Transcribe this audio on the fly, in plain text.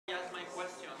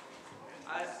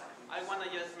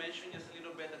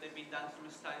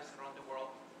studies around the world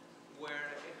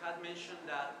where it had mentioned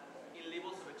that in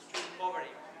levels of extreme poverty,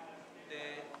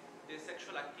 the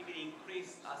sexual activity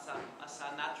increased as a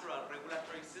natural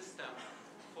regulatory system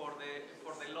for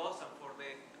the laws and for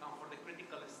the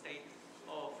critical state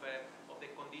of the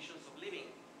conditions of living.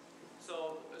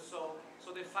 So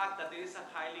the fact that there is a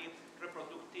highly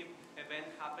reproductive event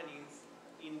happening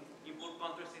in poor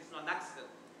countries is not an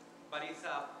accident, but it's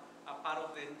a part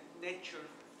of the nature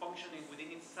functioning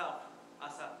within itself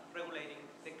as regulating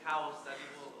the chaos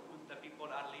that people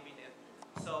are living in.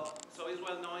 So it's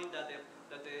well known that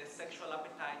the sexual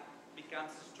appetite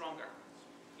becomes stronger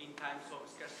in times of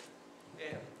scarcity.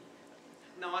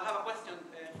 Now I have a question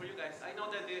for you guys. I know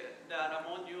that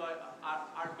among you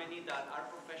are many that are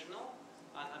professional,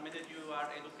 and many of you are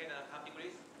educated and have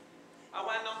degrees. I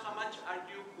want to know how much are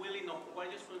you willing, or what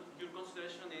is your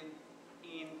consideration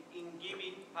in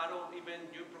giving part of even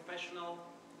your professional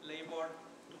labor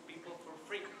to people for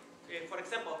free. For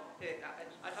example,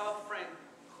 I have a friend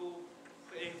who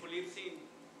lives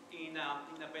in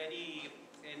a very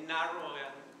narrow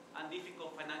and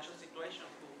difficult financial situation,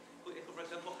 who for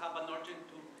example have an urgent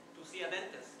to see a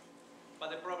dentist,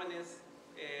 but the problem is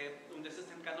the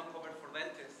system cannot cover for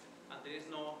dentists, and there is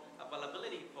no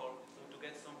availability to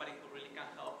get somebody who really can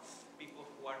help people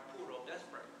who are poor or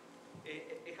desperate.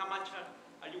 How much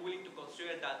are you willing to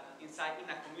consider that in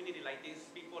a community like this,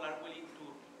 people are willing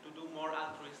to do more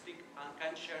altruistic and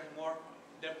can share more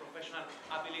their professional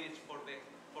abilities for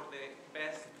the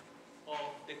best of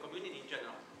the community in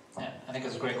general? Yeah, I think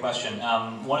that's a great question.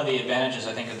 One of the advantages,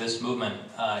 I think, of this movement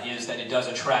is that it does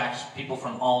attract people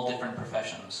from all different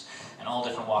professions and all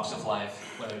different walks of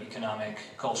life, whether economic,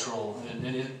 cultural.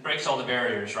 It breaks all the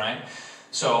barriers, right?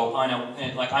 So I know,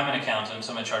 like, I'm an accountant,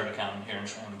 so I'm a chartered accountant here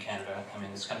in Canada. I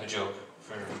mean, it's kind of a joke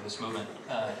for this movement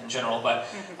in general, but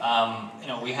you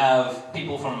know, we have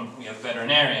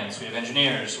veterinarians, we have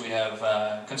engineers, we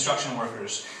have construction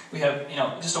workers, we have, you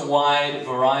know, just a wide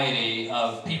variety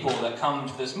of people that come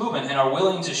to this movement and are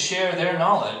willing to share their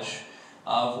knowledge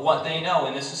of what they know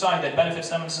in this society that benefits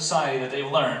them in society that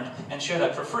they've learned, and share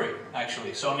that for free,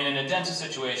 actually. So I mean, in a dentist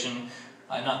situation,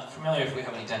 I'm not familiar if we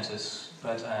have any dentists,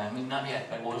 but I mean, not yet,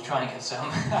 but we'll try and get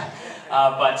some.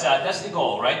 But that's the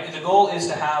goal, right? The goal is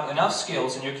to have enough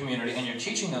skills in your community, and you're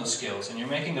teaching those skills, and you're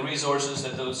making the resources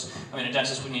that those, I mean, a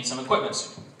dentist would need some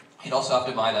equipment. He'd also have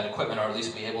to buy that equipment, or at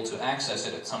least be able to access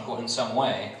it in some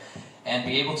way, and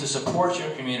be able to support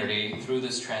your community through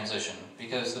this transition,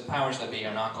 because the powers that be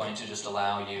are not going to just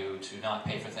allow you to not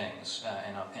pay for things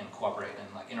and cooperate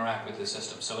and like interact with the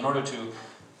system. So in order to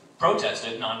protest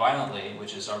it non-violently,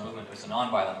 which is our movement, it's a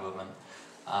non-violent movement,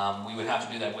 we would have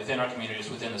to do that within our communities,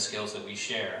 within the skills that we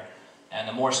share. And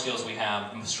the more skills we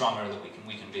have, the stronger that we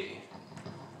can be.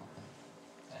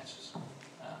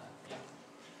 Yeah.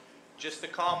 Just a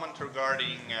comment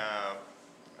regarding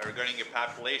a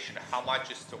population. How much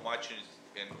is too much,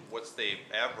 and what's the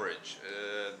average?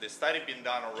 The study been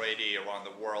done already around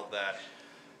the world that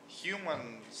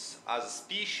humans as a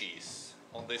species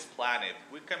on this planet,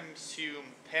 we consume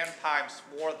 10 times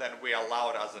more than we are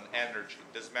allowed as an energy.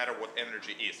 Doesn't matter what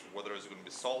energy is, whether it's going to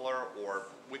be solar, or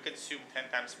we consume 10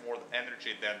 times more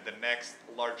energy than the next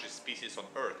largest species on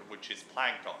Earth, which is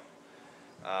plankton.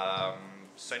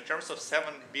 So in terms of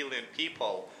 7 billion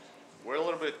people, we're a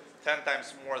little bit 10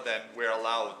 times more than we're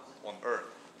allowed on Earth.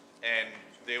 And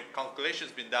the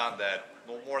calculation's been done that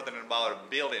no more than about 1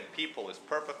 billion people is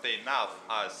perfectly enough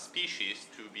as species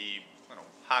to be, you know,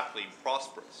 happily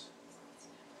prosperous.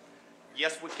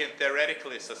 Yes, we can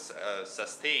theoretically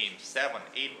sustain 7,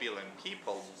 8 billion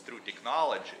people through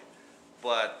technology,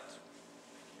 but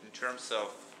in terms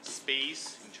of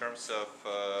space, in terms of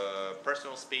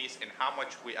personal space, and how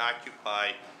much we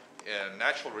occupy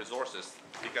natural resources,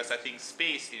 because I think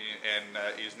space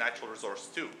is natural resource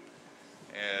too.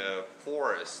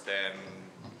 Forest and,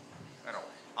 you know,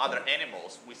 other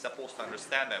animals, we're supposed to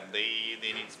understand them. They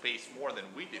need space more than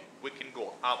we do. We can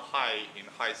go up high in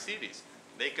high cities.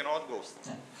 They cannot go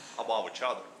above each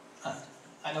other.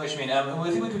 I know what you mean. I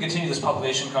think we could continue this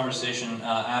population conversation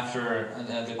after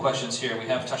the questions here. We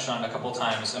have touched on it a couple of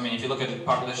times. I mean, if you look at the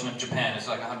population of Japan, it's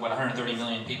like, what, 130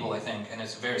 million people, I think, and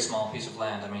it's a very small piece of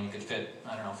land. I mean, you could fit,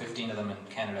 I don't know, 15 of them in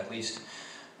Canada at least.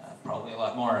 Probably a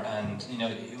lot more, and you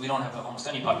know, we don't have almost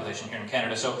any population here in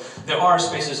Canada. So there are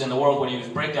spaces in the world where you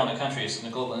break down the countries in the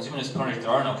global, and even as there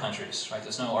are no countries, right?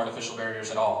 There's no artificial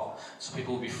barriers at all. So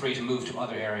people will be free to move to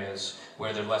other areas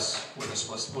where they're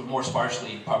more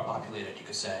sparsely populated, you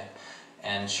could say,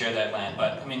 and share that land.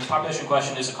 But I mean, the population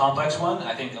question is a complex one.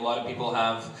 I think a lot of people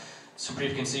have some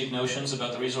preconceived notions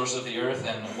about the resources of the Earth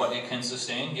and what it can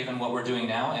sustain, given what we're doing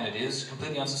now, and it is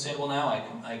completely unsustainable now.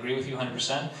 I agree with you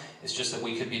 100%. It's just that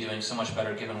we could be doing so much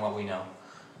better given what we know.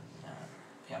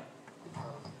 Yeah.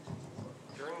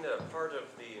 During the part of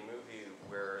the movie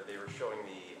where they were showing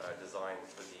the design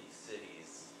for the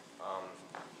cities,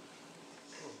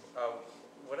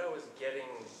 what I was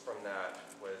getting from that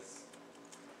was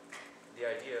the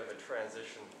idea of a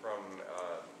transition from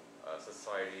a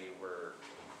society where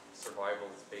survival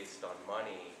is based on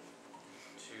money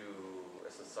to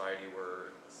a society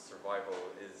where survival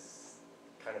is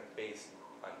kind of based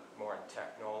on more on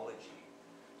technology.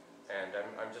 And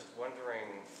I'm just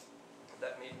wondering,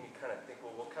 that made me kind of think,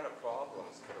 well, what kind of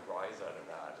problems could arise out of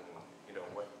that? And, you know,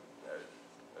 what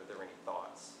are there any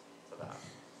thoughts to that?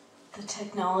 The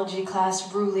technology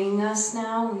class ruling us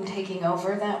now and taking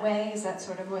over that way? Is that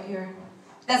sort of what you're...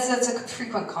 That's a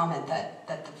frequent comment that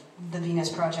the Venus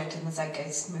Project and the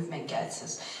Zeitgeist movement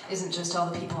gets, isn't just all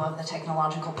the people who have the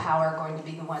technological power going to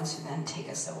be the ones who then take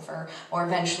us over, or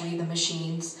eventually the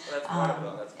machines. That's one of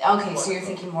them. Okay, so you're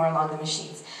thinking more along the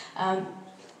machines. I mean,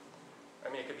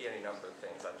 it could be any number of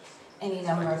things. Any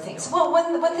number of things. Well,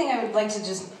 one thing I would like to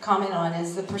just comment on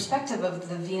is the perspective of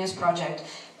the Venus Project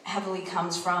heavily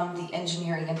comes from the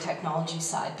engineering and technology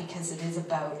side, because it is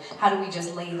about how do we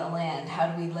just lay the land, how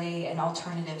do we lay an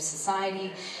alternative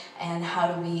society, and how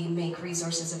do we make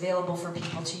resources available for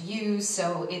people to use.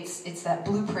 So it's that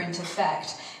blueprint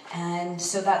effect. And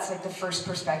so that's like the first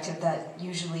perspective that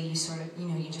usually you sort of,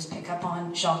 you just pick up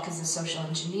on. Jacques is a social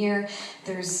engineer.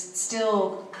 There's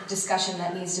still discussion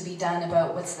that needs to be done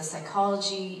about what's the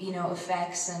psychology,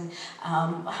 effects, and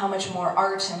how much more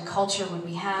art and culture would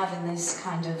we have in this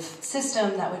kind of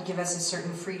system that would give us a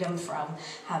certain freedom from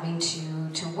having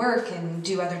to work and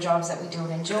do other jobs that we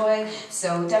don't enjoy.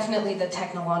 So definitely the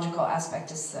technological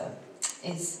aspect is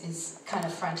kind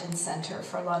of front and center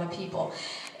for a lot of people.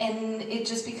 And it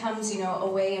just becomes, a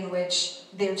way in which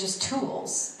they're just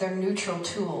tools. They're neutral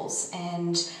tools.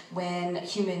 And when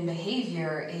human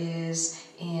behavior is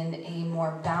in a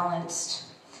more balanced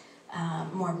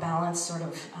sort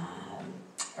of,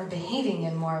 or behaving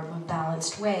in more of a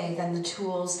balanced way, then the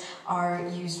tools are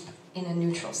used in a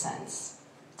neutral sense.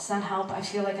 Does that help? I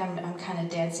feel like I'm kind of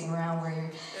dancing around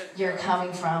where you're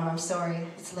coming from. I'm sorry,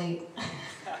 it's late.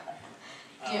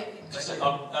 Yeah.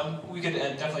 We could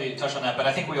definitely touch on that, but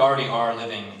I think we already are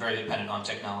living very dependent on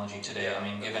technology today. I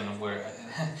mean, given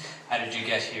how did you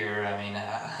get here? I mean,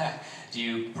 do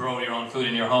you grow your own food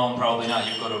in your home? Probably not.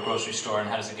 You go to a grocery store, and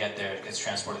how does it get there? It gets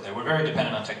transported there. We're very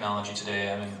dependent on technology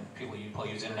today. I mean, people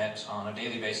use internet on a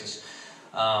daily basis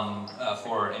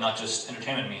for not just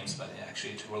entertainment means, but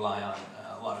actually to rely on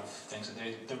a lot of things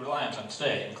that they rely on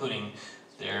today, including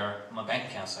their bank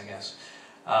accounts, I guess.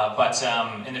 But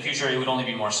in the future, it would only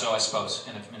be more so, I suppose,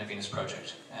 in a Venus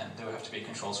project, and there would have to be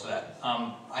controls for that.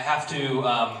 I have to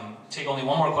take only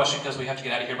one more question because we have to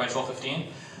get out of here by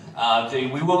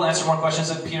 12:15. We will answer more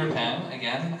questions at Peter Pan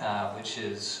again, which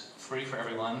is free for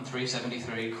everyone,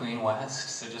 373 Queen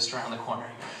West, so just around the corner.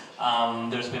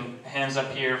 There's been hands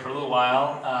up here for a little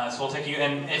while, so we'll take you.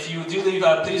 And if you do leave,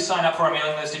 please sign up for our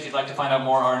mailing list if you'd like to find out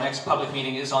more. Our next public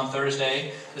meeting is on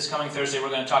Thursday. This coming Thursday, we're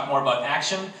going to talk more about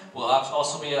action. We'll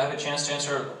also have a chance to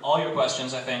answer all your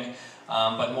questions, I think,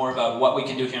 but more about what we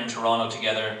can do here in Toronto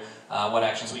together, what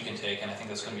actions we can take, and I think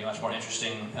that's going to be a much more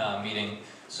interesting meeting.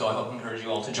 So I hope and encourage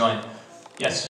you all to join. Yes?